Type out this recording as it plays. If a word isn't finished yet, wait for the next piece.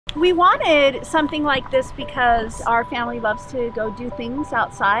We wanted something like this because our family loves to go do things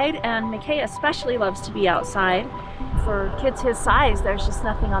outside, and McKay especially loves to be outside. For kids his size, there's just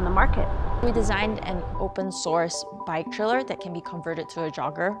nothing on the market. We designed an open source bike trailer that can be converted to a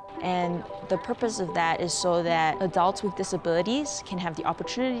jogger. And the purpose of that is so that adults with disabilities can have the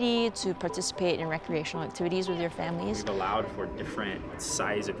opportunity to participate in recreational activities with their families. We've allowed for different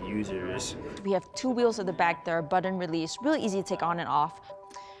size of users. We have 2 wheels at the back that are button release, really easy to take on and off.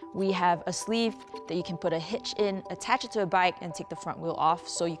 We have a sleeve that you can put a hitch in, attach it to a bike, and take the front wheel off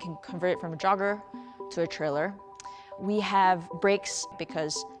so you can convert it from a jogger to a trailer. We have brakes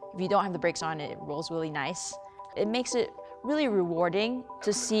because if you don't have the brakes on, it rolls really nice. It makes it really rewarding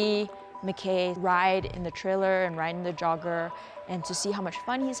to see McKay ride in the trailer and ride in the jogger, and to see how much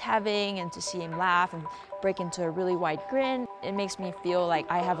fun he's having, and to see him laugh and break into a really wide grin. It makes me feel like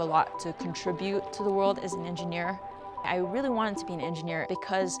I have a lot to contribute to the world as an engineer. I really wanted to be an engineer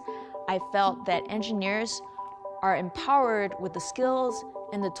because I felt that engineers are empowered with the skills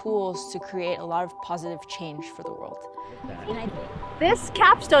and the tools to create a lot of positive change for the world. This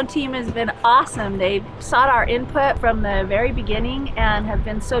capstone team has been awesome. They've sought our input from the very beginning and have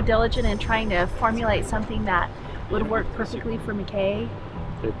been so diligent in trying to formulate something that would work perfectly for McKay.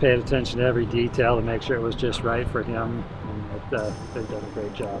 They paid attention to every detail to make sure it was just right for him, and they've done a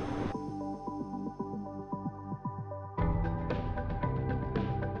great job.